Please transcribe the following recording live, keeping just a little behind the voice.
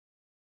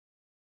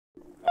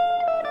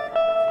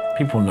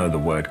People know the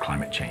word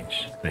climate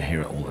change. They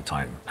hear it all the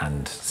time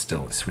and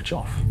still switch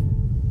off.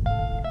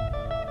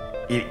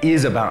 It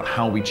is about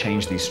how we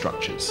change these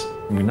structures.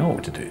 We know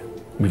what to do.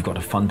 We've got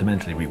to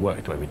fundamentally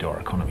rework the way we do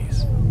our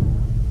economies.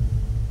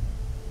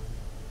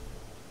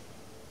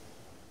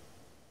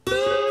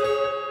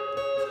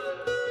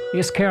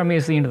 Yes, Karamea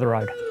is the end of the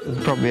road.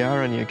 There probably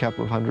are only a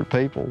couple of hundred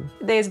people.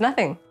 There's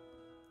nothing.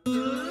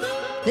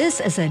 This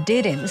is a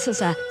dead end. This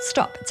is a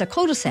stop. It's a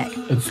cul-de-sac.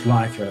 It's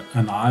like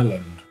an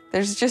island.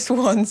 There's just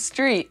one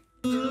street.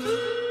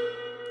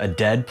 A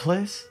dead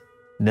place?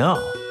 No,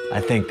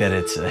 I think that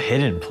it's a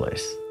hidden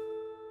place.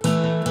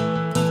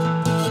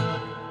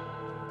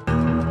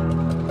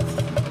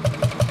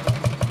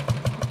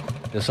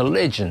 There's a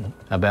legend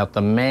about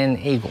the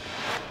man-eagle.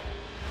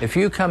 If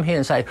you come here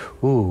and say,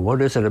 ooh,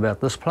 what is it about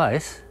this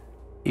place?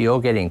 You're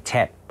getting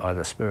tapped by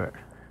the spirit.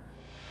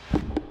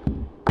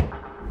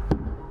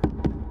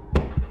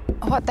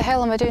 What the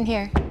hell am I doing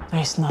here?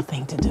 There's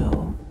nothing to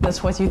do.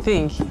 That's what you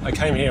think. I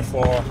came here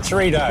for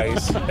 3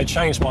 days. It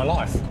changed my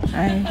life.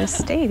 I just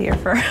stayed here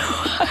for a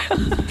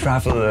while.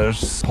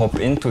 Travelers pop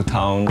into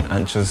town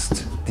and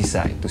just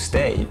decide to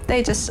stay.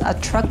 They just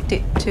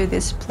attracted to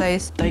this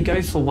place. They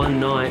go for one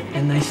night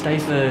and they stay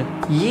for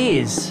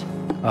years.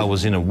 I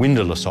was in a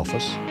windowless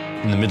office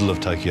in the middle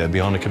of Tokyo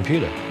behind a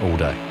computer all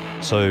day.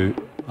 So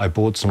I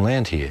bought some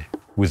land here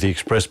with the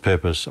express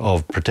purpose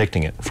of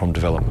protecting it from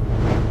development.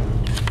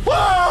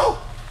 Whoa!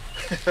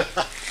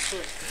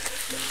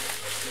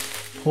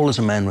 Paul is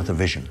a man with a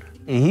vision.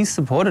 He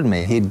supported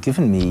me. He'd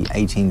given me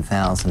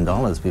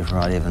 $18,000 before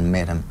I'd even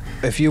met him.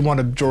 If you want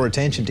to draw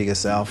attention to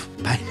yourself,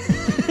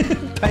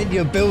 paint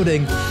your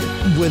building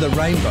with a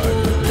rainbow.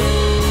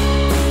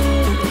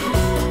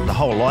 The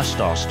whole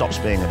lifestyle stops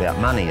being about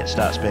money, it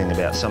starts being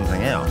about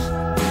something else.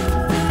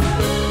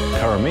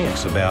 Karamea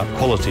is about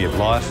quality of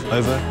life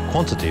over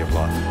quantity of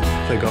life.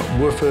 They've got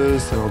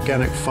woofers, an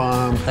organic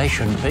farm. They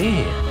shouldn't be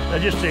here. They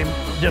just seem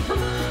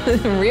different.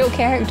 Real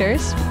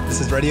characters. This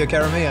is Radio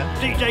Karamea.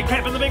 DJ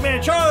Crap and the Big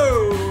Man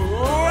Show!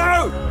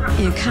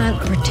 You can't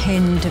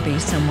pretend to be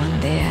someone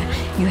there.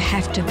 You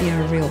have to be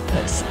a real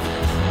person.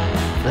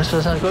 This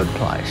is a good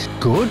place.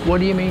 Good?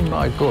 What do you mean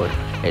by good?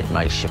 It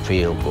makes you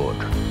feel good.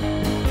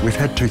 We've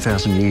had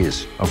 2,000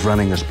 years of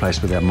running this place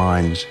with our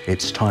minds.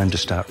 It's time to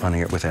start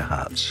running it with our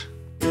hearts.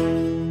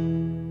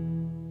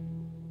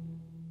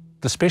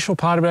 The special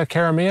part about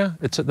Karamea,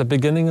 it's at the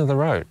beginning of the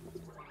road.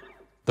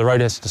 The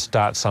road has to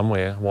start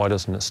somewhere. Why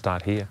doesn't it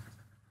start here?